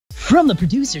From the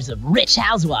producers of Rich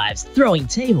Housewives, Throwing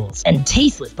Tables, and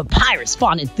tasteless papyrus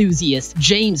font enthusiast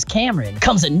James Cameron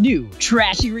comes a new,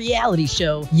 trashy reality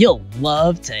show you'll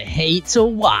love to hate to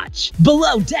watch.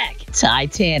 Below Deck,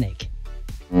 Titanic.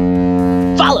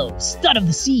 Follow Stud of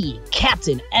the Sea,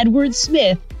 Captain Edward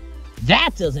Smith, that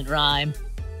doesn't rhyme,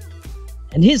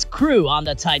 and his crew on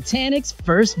the Titanic's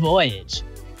first voyage.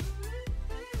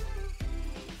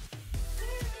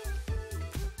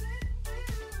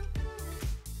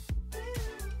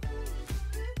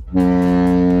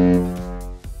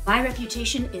 My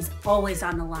reputation is always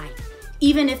on the line,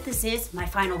 even if this is my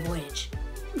final voyage.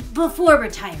 Before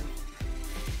retirement.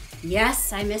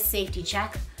 Yes, I missed safety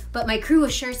check, but my crew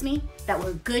assures me that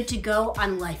we're good to go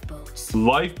on lifeboats.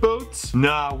 Lifeboats?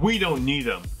 Nah, we don't need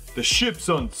them. The ship's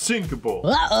unsinkable.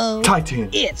 Uh-oh.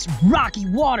 Titanic. It's rocky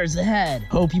waters ahead.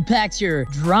 Hope you packed your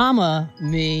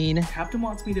Dramamine. Captain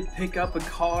wants me to pick up a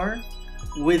car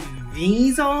with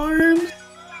these arms?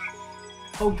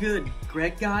 Oh good,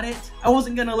 Greg got it? I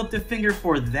wasn't gonna lift a finger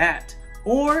for that.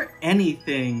 Or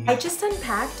anything. I just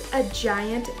unpacked a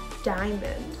giant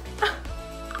diamond.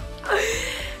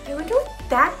 I wonder what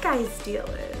that guy's deal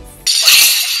is.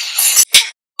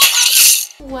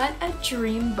 What a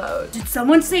dream boat. Did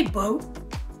someone say boat?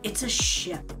 It's a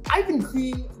ship. I've been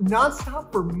cleaning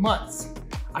non-stop for months.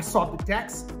 I swabbed the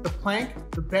decks, the plank,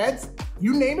 the beds,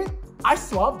 you name it, I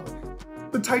swabbed it.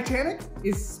 The Titanic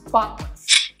is spotless.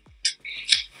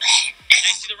 Can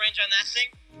I see the range on that thing?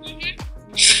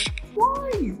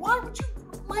 Why? Why would you?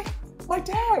 My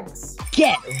decks.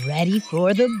 Get ready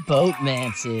for the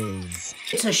boatmances.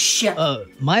 It's a ship.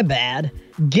 My bad.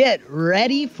 Get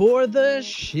ready for the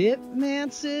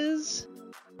shipmances.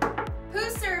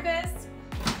 Who's service?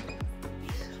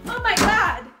 Oh my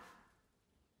god!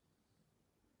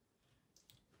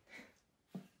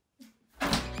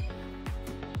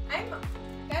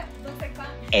 That looks like fun.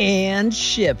 And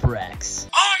shipwrecks.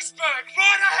 Iceberg,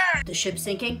 right ahead! The ship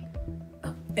sinking?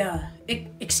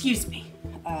 Excuse me.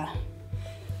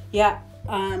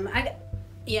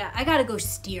 I gotta go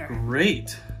steer.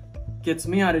 Great. Gets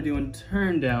me out of doing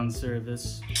turn down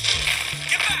service.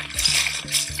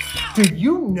 Do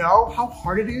you know how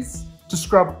hard it is to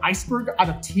scrub iceberg out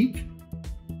of teak?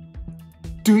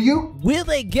 Do you? Will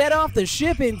they get off the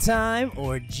ship in time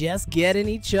or just get in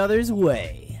each other's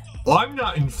way? I'm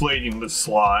not inflating the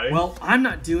slide. Well, I'm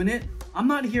not doing it. I'm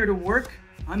not here to work.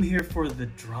 I'm here for the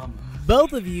drama.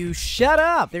 Both of you, shut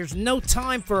up. There's no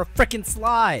time for a frickin'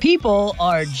 slide. People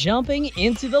are jumping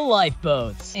into the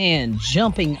lifeboats and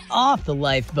jumping off the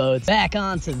lifeboats back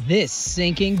onto this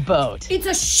sinking boat. It's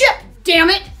a ship,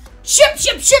 damn it! Ship,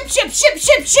 ship, ship, ship, ship,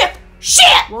 ship, ship!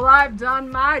 Shit! Well, I've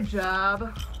done my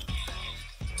job.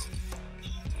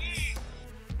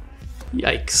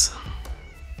 Yikes.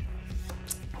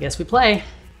 Guess we play.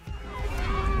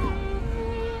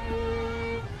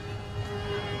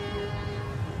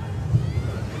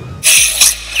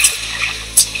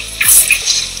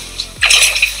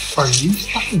 Are you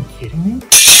fucking kidding me?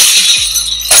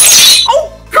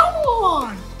 Oh, come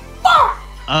on!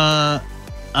 Fuck!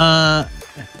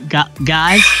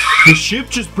 Guys? The ship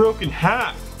just broke in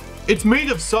half. It's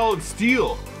made of solid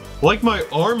steel, like my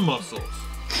arm muscles.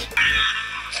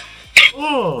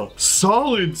 Oh,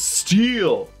 solid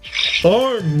steel.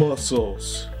 Arm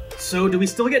muscles. So do we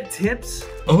still get tips?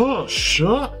 Oh,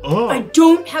 shut up. I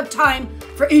don't have time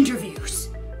for interviews.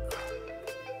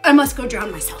 I must go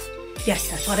drown myself.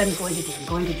 Yes, that's what I'm going to do. I'm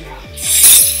going to drown.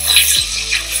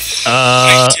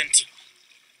 I intend to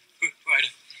write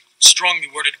a strongly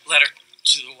worded letter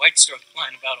to the White Star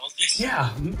Line about all this.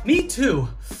 Yeah, me too.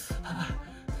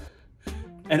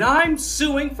 And I'm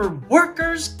suing for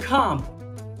workers' comp.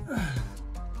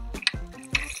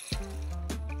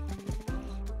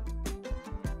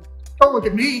 Don't look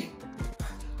at me.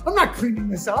 I'm not cleaning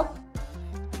this up.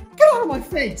 Get out of my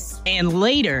face. And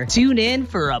later, tune in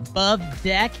for Above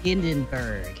Deck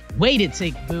Hindenburg. Way to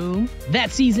take boom. That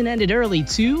season ended early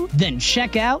too. Then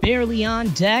check out Barely on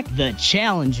Deck, The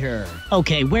Challenger.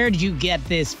 Okay, where did you get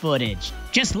this footage?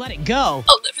 Just let it go.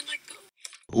 I'll never let go.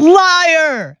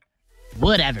 Liar!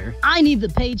 Whatever. I need the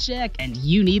paycheck and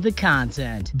you need the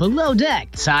content. Below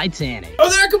Deck, Titanic. Are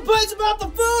there complaints about the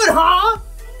food, huh?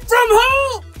 From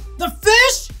who? The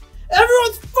fish?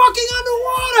 Everyone's fucking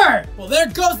underwater! Well, there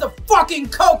goes the fucking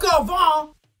coq au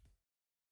vin!